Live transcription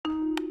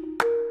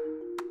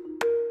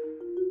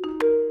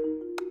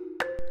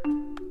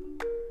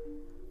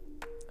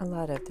A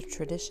lot of the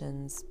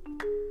traditions,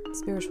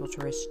 spiritual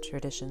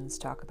traditions,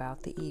 talk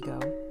about the ego,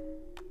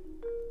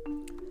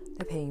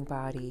 the paying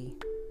body,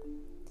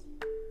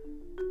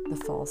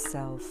 the false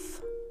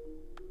self,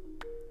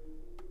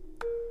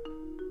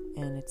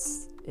 and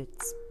it's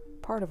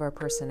part of our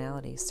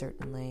personality,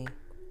 certainly.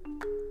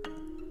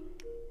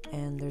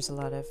 And there's a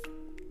lot of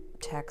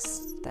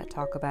texts that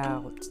talk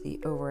about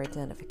the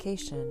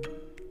over-identification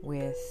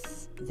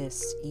with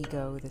this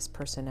ego, this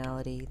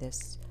personality,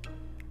 this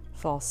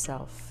false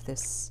self,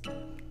 this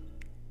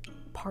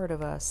part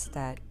of us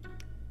that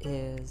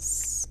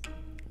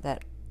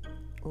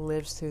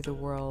lives through the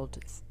world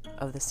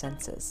of the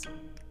senses.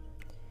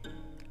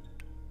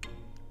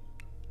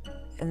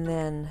 And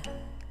then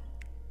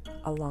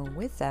along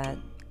with that,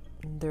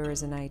 there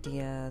is an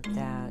idea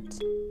that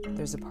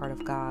there's a part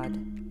of God,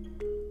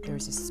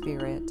 there's a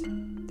spirit,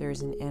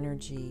 there's an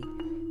energy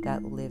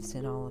that lives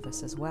in all of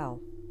us as well.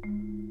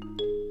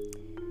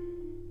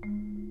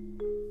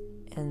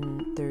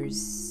 And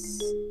there's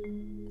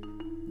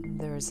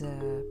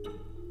a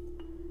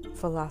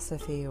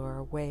philosophy or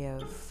a way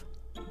of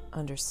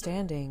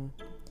understanding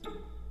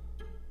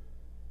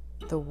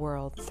the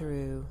world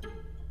through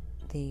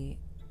the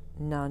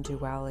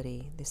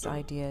non-duality, this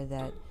idea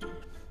that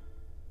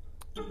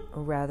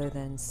rather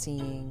than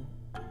seeing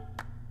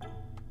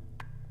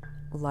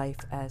life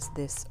as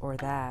this or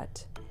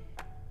that,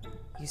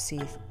 you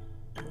see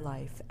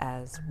life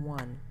as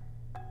one.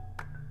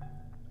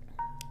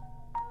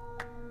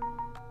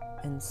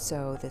 And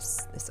so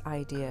this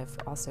idea of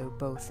also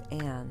both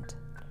and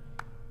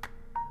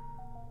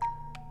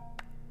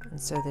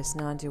so this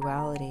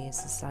non-duality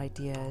is this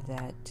idea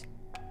that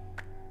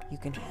you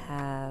can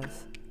have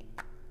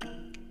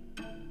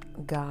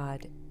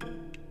God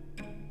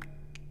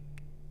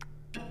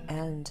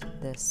and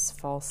this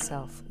false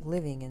self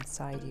living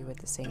inside you at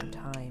the same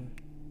time.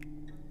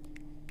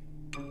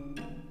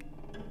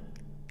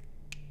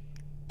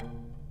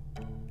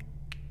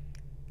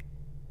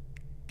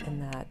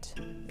 And that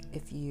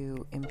if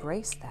you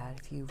embrace that,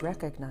 if you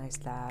recognize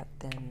that,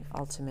 then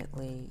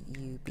ultimately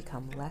you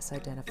become less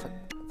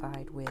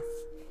identified with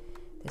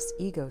this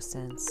ego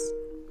sense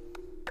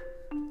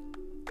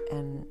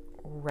and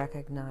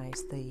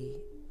recognize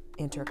the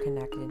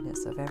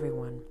interconnectedness of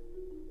everyone.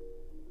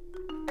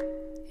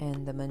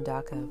 And the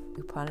Mundaka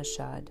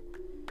Upanishad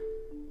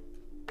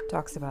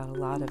talks about a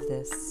lot of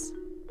this.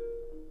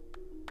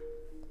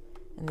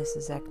 And this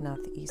is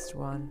Eknath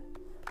Easwaran,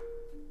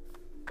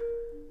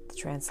 the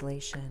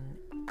translation,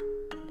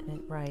 and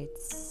it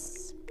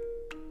writes,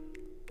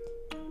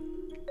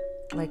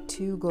 like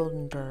two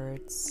golden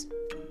birds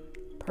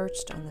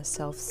perched on the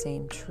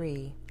self-same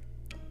tree,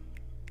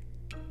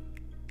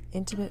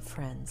 intimate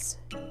friends,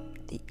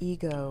 the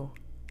ego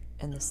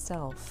and the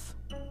self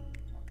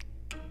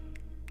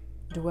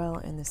dwell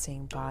in the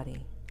same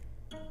body.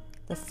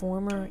 The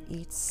former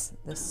eats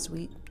the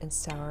sweet and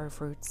sour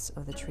fruits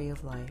of the tree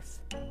of life,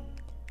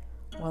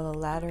 while the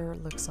latter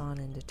looks on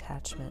in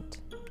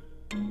detachment.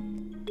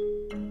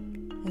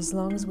 As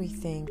long as we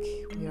think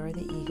we are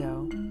the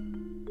ego,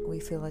 we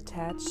feel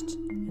attached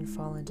and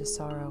fall into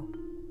sorrow.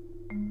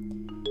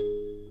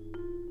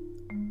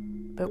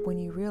 But when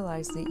you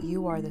realize that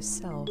you are the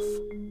self,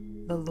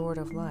 the Lord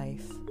of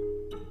life,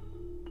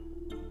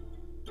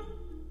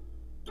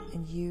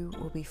 and you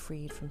will be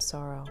freed from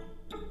sorrow.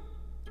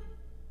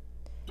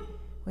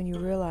 When you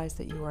realize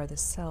that you are the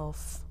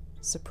self,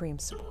 supreme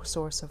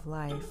source of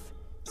life,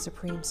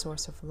 supreme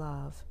source of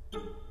love,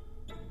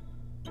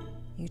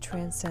 you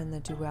transcend the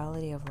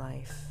duality of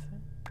life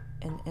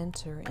and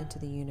enter into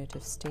the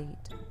unitive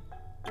state.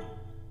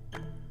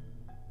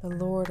 The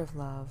Lord of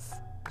love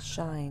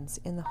shines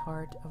in the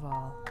heart of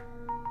all.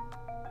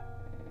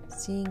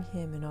 Seeing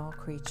him in all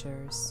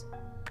creatures,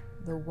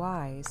 the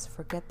wise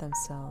forget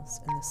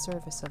themselves in the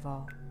service of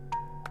all.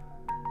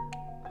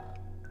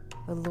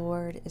 The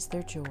Lord is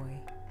their joy.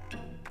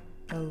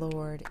 The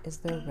Lord is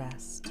their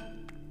rest.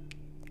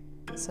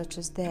 Such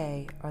as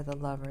they are the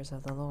lovers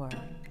of the Lord.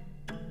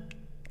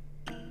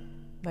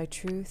 By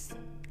truth,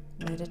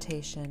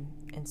 meditation,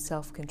 and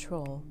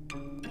self-control,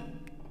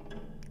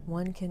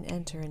 one can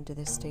enter into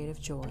this state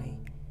of joy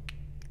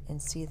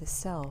and see the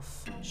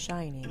self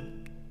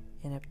shining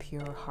in a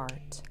pure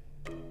heart.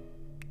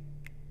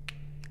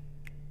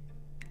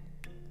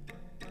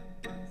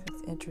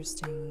 It's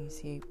interesting, you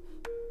see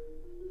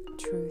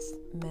truth,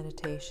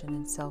 meditation,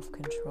 and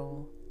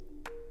self-control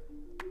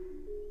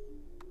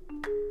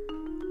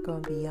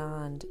going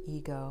beyond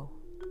ego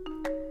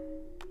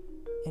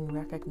and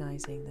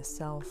recognizing the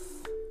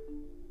self,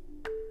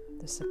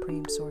 the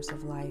supreme source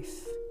of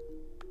life,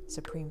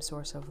 supreme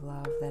source of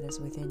love that is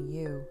within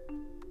you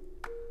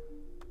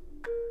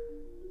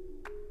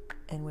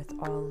and with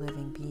all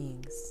living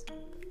beings.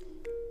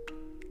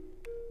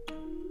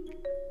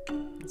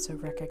 And so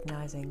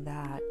recognizing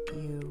that,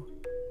 you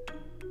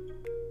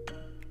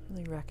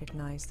really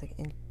recognize the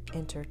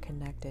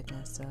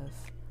interconnectedness of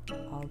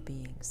all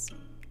beings.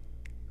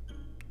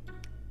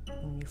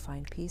 And you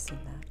find peace in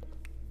that.